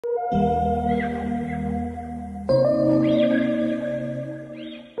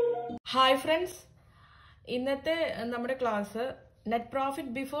Hi friends, ഇന്നത്തെ നമ്മുടെ class net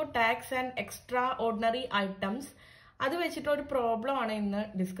profit before tax and extra ordinary items അത് വെച്ചിട്ട് ഒരു പ്രോബ്ലം ആണ് ഇന്ന്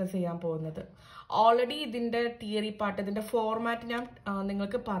ഡിസ്കസ് ചെയ്യാൻ പോകുന്നത്. ഓൾറെഡി ഇതിന്റെ തിയറി പാർട്ട്, ഇതിന്റെ ഫോർമാറ്റ് ഞാൻ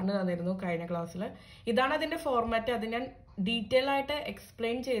നിങ്ങൾക്ക് പറഞ്ഞു തന്നിരുന്നു കഴിഞ്ഞ ക്ലാസ്സിൽ. ഇതാണ് അതിന്റെ ഫോർമാറ്റ്. അത് ഞാൻ ഡീറ്റെയിൽ ആയിട്ട്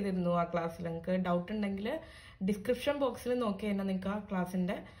എക്സ്പ്ലെയിൻ ചെയ്തിരുന്നു ആ ക്ലാസ്സിൽ. നിങ്ങൾക്ക് ഡൗട്ട് ഉണ്ടെങ്കിൽ ഡിസ്ക്രിപ്ഷൻ ബോക്സിൽ നോക്കി കഴിഞ്ഞാൽ നിങ്ങൾക്ക് ആ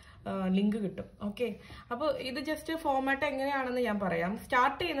ക്ലാസ്സിന്റെ ലിങ്ക് കിട്ടും. ഓക്കെ, അപ്പോൾ ഇത് ജസ്റ്റ് ഫോർമാറ്റ് എങ്ങനെയാണെന്ന് ഞാൻ പറയാം.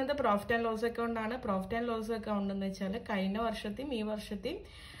 സ്റ്റാർട്ട് ചെയ്യുന്നത് പ്രോഫിറ്റ് ആൻഡ് ലോസ് അക്കൗണ്ട് ആണ്. പ്രോഫിറ്റ് ആൻഡ് ലോസ് അക്കൗണ്ട് എന്ന് വെച്ചാൽ കഴിഞ്ഞ വർഷത്തെയും ഈ വർഷത്തെയും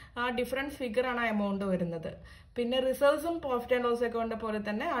ഡിഫറൻസ് ഫിഗർ ആണ് എമൗണ്ട് വരുന്നത്. പിന്നെ റിസർവ്സും പ്രോഫിറ്റ് ആൻഡ് ലോസ് അക്കൗണ്ട് പോലെ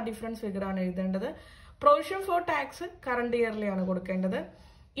തന്നെ ആ ഡിഫറൻസ് ഫിഗർ ആണ് എഴുതേണ്ടത്. Provision for tax current yearly ആണ് കൊടുക്കേണ്ടത്.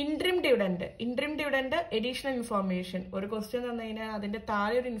 Interim dividend additional information. ഒരു ക്വസ്റ്റ്യൻ തന്നു കഴിഞ്ഞാൽ അതിന്റെ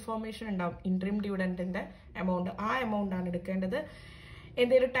താഴെ ഒരു ഇൻഫോർമേഷൻ ഉണ്ടാവും, ഇന്ററിം ഡിവിഡൻഡിന്റെ എമൗണ്ട്. ആ എമൗണ്ട് ആണ് എടുക്കേണ്ടത്.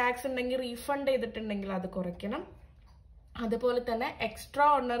 എന്തെങ്കിലും ടാക്സ് ഉണ്ടെങ്കിൽ റീഫണ്ട് ചെയ്തിട്ടുണ്ടെങ്കിൽ അത് കുറയ്ക്കണം. അതുപോലെ തന്നെ എക്സ്ട്രാ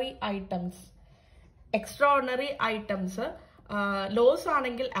ഓർഡിനറി ഐറ്റംസ് ലോസ്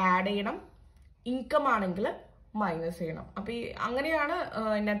ആണെങ്കിൽ ആഡ് ചെയ്യണം, ഇൻകം ആണെങ്കിൽ മൈനസ് ചെയ്യണം. അപ്പൊ അങ്ങനെയാണ്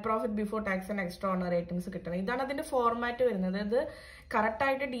net profit before tax and extra ordinary items കിട്ടുന്നത്. ഇതാണ് അതിന്റെ ഫോർമാറ്റ് വരുന്നത്. ഇത് കറക്റ്റ്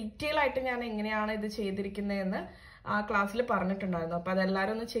ആയിട്ട് ഡീറ്റെയിൽ ആയിട്ട് ഞാൻ എങ്ങനെയാണ് ഇത് ചെയ്തിരിക്കുന്നതെന്ന് ആ ക്ലാസ്സിൽ പറഞ്ഞിട്ടുണ്ടായിരുന്നു. അപ്പൊ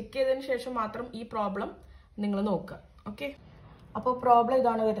അതെല്ലാവരും ഒന്ന് ചെക്ക് ചെയ്തതിന് ശേഷം മാത്രം ഈ പ്രോബ്ലം നിങ്ങൾ നോക്കുക. ഓക്കെ, അപ്പോൾ പ്രോബ്ലം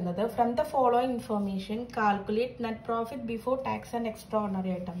ഇതാണ് വരുന്നത്. From the following information calculate net profit before tax and extra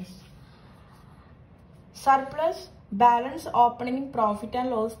ordinary items. Surplus balance opening in profit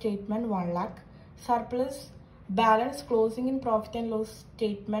and loss statement 1 lakh. Surplus balance closing in profit and loss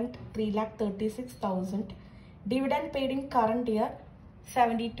statement 3,36,000. Dividend paid in current year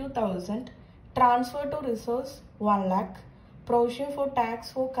 72,000. Transfer to reserves 1 lakh. Provision for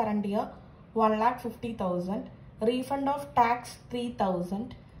tax four current year 1,50,000. Refund of tax 3,000.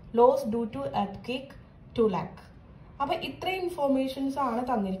 Loss due to earthquake 2 lakh. അപ്പോൾ ഇത്രയും informations ആണ്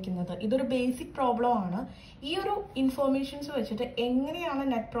തന്നിരിക്കുന്നത്. ഇതൊരു basic problem ആണ്. ഈ ഒരു informations വെച്ചിട്ട് എങ്ങനെയാണ്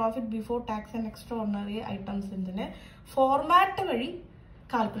net profit before tax and extra ordinary ഐറ്റംസിന്റെ format വഴി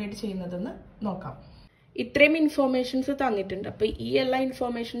കാൽക്കുലേറ്റ് ചെയ്യുന്നതെന്ന് നോക്കാം. ഇത്രയും ഇൻഫോർമേഷൻസ് തന്നിട്ടുണ്ട്. അപ്പൊ ഈ എല്ലാ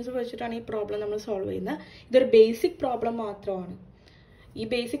ഇൻഫോർമേഷൻസ് വെച്ചിട്ടാണ് ഈ പ്രോബ്ലം നമ്മൾ സോൾവ് ചെയ്യുന്നത്. ഇതൊരു ബേസിക് പ്രോബ്ലം മാത്രമാണ്. ഈ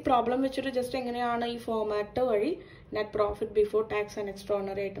ബേസിക് പ്രോബ്ലം വെച്ചിട്ട് ജസ്റ്റ് എങ്ങനെയാണ് ഈ ഫോർമാറ്റ് വഴി net profit before tax and extra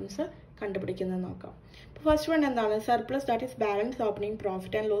ordinary items കണ്ടുപിടിക്കുന്നത് നോക്കാം. ഇപ്പോൾ ഫസ്റ്റ് വൺ എന്താണ്? Surplus, that is balance opening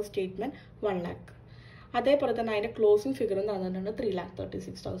profit and loss statement 1 lakh. അതേപോലെ തന്നെ അതിന്റെ ക്ലോസിംഗ് ഫിഗറും തന്നിട്ടുണ്ട്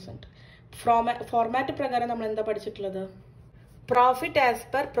 3,36,000. ഫോർമാറ്റ് പ്രകാരം നമ്മൾ എന്താ പഠിച്ചിട്ടുള്ളത്? Profit as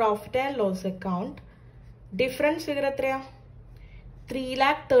per profit and loss account. Difference figure എത്രയാ?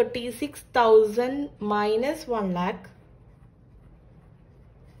 3,36,000 മൈനസ് 1 lakh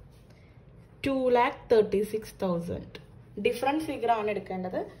 2,36,000. ഡിഫറൻറ്റ് ഫിഗർ ആണ്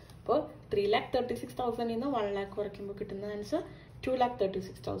എടുക്കേണ്ടത്. അപ്പോൾ 3,36,000 നിന്ന് 1 lakh കുറയ്ക്കുമ്പോൾ കിട്ടുന്ന ആൻസർ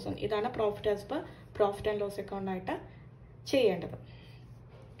 2,36,000. ഇതാണ് profit as per profit and loss account ആയിട്ട് ചെയ്യേണ്ടത്.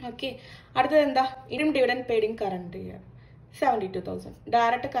 ഓക്കെ, അടുത്തത് എന്താ? Income dividend paid in current year 72,000.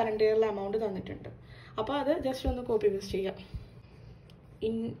 Direct current ഇയറിലെ amount തന്നിട്ടുണ്ട്. അപ്പോൾ അത് ജസ്റ്റ് ഒന്ന് കോപ്പി പേസ്റ്റ് ചെയ്യാം.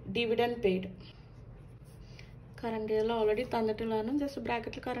 ഇൻ ഡിവിഡൻഡ് പെയ്ഡ് കറണ്ട് ഇയറിൽ ഓൾറെഡി തന്നിട്ടുള്ള കാരണം ജസ്റ്റ്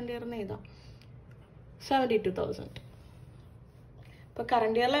ബ്രാക്കറ്റിൽ കറണ്ട് ഇയർ എന്ന് എഴുതാം. 72,000. ഇപ്പോൾ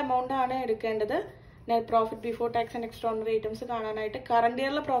കറണ്ട് ഇയറിലെ എമൗണ്ട് ആണ് എടുക്കേണ്ടത്. Net profit before tax and extra ordinary items കാണാനായിട്ട് കറണ്ട്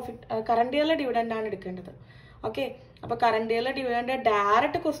ഇയറിലെ ഡിവിഡൻഡ് ആണ് എടുക്കേണ്ടത്. ഓക്കെ, അപ്പോൾ കറണ്ട് ഇയറിലെ ഡിവിഡൻഡ്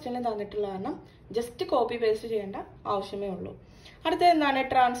ഡയറക്റ്റ് ക്വസ്റ്റ്യനിൽ തന്നിട്ടുള്ള കാരണം ജസ്റ്റ് കോപ്പി പേസ്റ്റ് ചെയ്യേണ്ട ആവശ്യമേ ഉള്ളൂ. അടുത്ത എന്താണ്?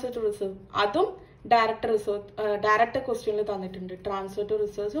 Transfer to reserve. അതും ഡയറക്റ്റ് ക്വസ്റ്റ്യനിൽ തന്നിട്ടുണ്ട്. Transfer to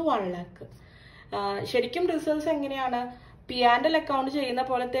reserves 1 lakh. ശരിക്കും റിസർവ്സ് എങ്ങനെയാണ്? P&L അക്കൗണ്ട് ചെയ്യുന്ന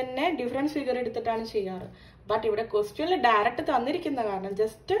പോലെ തന്നെ ഡിഫറൻസ് ഫിഗർ എടുത്തിട്ടാണ് ചെയ്യാറ്. ബട്ട് ഇവിടെ ക്വസ്റ്റ്യനിൽ ഡയറക്റ്റ് തന്നിരിക്കുന്ന കാരണം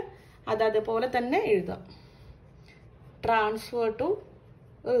ജസ്റ്റ് അത് അതുപോലെ തന്നെ എഴുതാം. Transfer to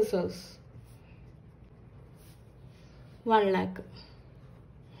reserves 1 lakh.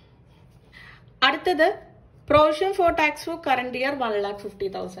 അടുത്തത് provision for tax for current year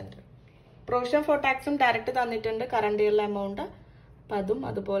 1,50,000. Provision for ടാക്സും ഡയറക്റ്റ് തന്നിട്ടുണ്ട് കറണ്ട് ഇയറിലെ എമൗണ്ട്. അപ്പം അതും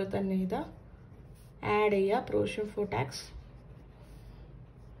അതുപോലെ തന്നെ ഇതാ ആഡ് ചെയ്യുക. Provision for tax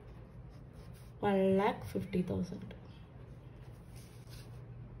 1,50,000.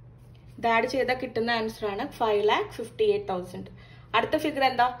 ഇത് ആഡ് ചെയ്താൽ കിട്ടുന്ന ആൻസർ ആണ് 5,58,000. അടുത്ത ഫിഗർ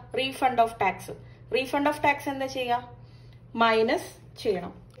എന്താ? Refund of tax. Refund of tax എന്താ ചെയ്യുക? മൈനസ്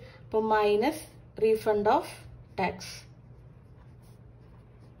ചെയ്യണം. അപ്പോൾ minus refund of tax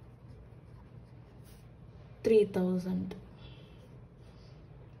 3,000.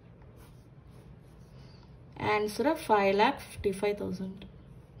 Answer 5,55,000.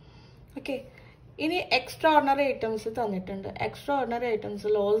 Okay, ഇനി എക്സ്ട്രാ ഓർഡിനറി ഐറ്റംസ് തന്നിട്ടുണ്ട്. എക്സ്ട്രാ ഓർഡിനറി ഐറ്റംസ്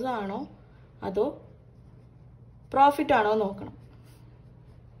ലോസ് ആണോ അതോ പ്രോഫിറ്റ് ആണോ നോക്കണം.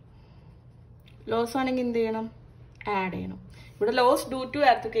 ലോസ് ആണെങ്കിൽ എന്ത് ചെയ്യണം? ആഡ് ചെയ്യണം. ഇവിടെ loss due to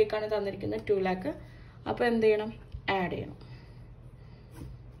earth cake ആണ് തന്നിരിക്കുന്നത് 2 lakh. അപ്പോൾ എന്ത് ചെയ്യണം? ആഡ് ചെയ്യണം.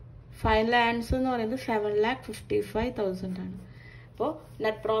 ഫൈനൽ ആൻസർ എന്ന് പറയുന്നത് 7,55,000 ആണ്. അപ്പോൾ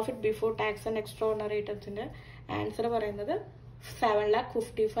net profit before tax and extra ordinary ഐറ്റംസിന്റെ answer പറയുന്നത്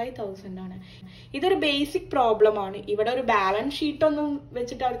 7,55,000 ആണ്. ഇതൊരു ബേസിക് പ്രോബ്ലം ആണ്. ഇവിടെ ഒരു ബാലൻസ് ഷീറ്റ് ഒന്നും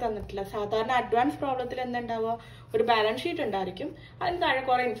വെച്ചിട്ട് അവർ തന്നിട്ടില്ല. സാധാരണ അഡ്വാൻസ് പ്രോബ്ലത്തിൽ എന്താണ്ടാവുക? ഒരു ബാലൻസ് ഷീറ്റ് ഉണ്ടായിരിക്കും, അതിന് താഴെ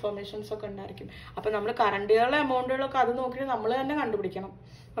കുറെ ഇൻഫർമേഷൻസ് ഒക്കെ ഉണ്ടായിരിക്കും. അപ്പൊ നമ്മൾ കറണ്ട് ഇയറിലെ എമൗണ്ടുകളൊക്കെ അത് നോക്കിയിട്ട് നമ്മൾ തന്നെ കണ്ടുപിടിക്കണം.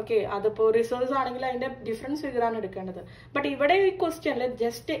 ഓക്കെ, അതിപ്പോ റിസോഴ്സ് ആണെങ്കിൽ അതിന്റെ ഡിഫറൻസ് ഫിഗർ ആണ് എടുക്കേണ്ടത്. ബട്ട് ഇവിടെ ഈ ക്വസ്റ്റ്യനിൽ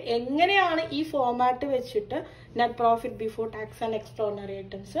ജസ്റ്റ് എങ്ങനെയാണ് ഈ ഫോർമാറ്റ് വെച്ചിട്ട് net profit before tax and extra ordinary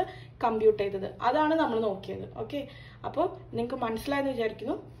items compute ചെയ്തത്, അതാണ് നമ്മൾ നോക്കിയത്. ഓക്കെ, അപ്പോൾ നിങ്ങൾക്ക് മനസ്സിലായെന്ന്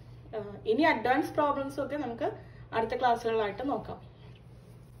വിചാരിക്കുന്നു. ഇനി അഡ്വാൻസ് പ്രോബ്ലംസ് ഒക്കെ നമുക്ക് അടുത്ത ക്ലാസ്സുകളായിട്ട് നോക്കാം.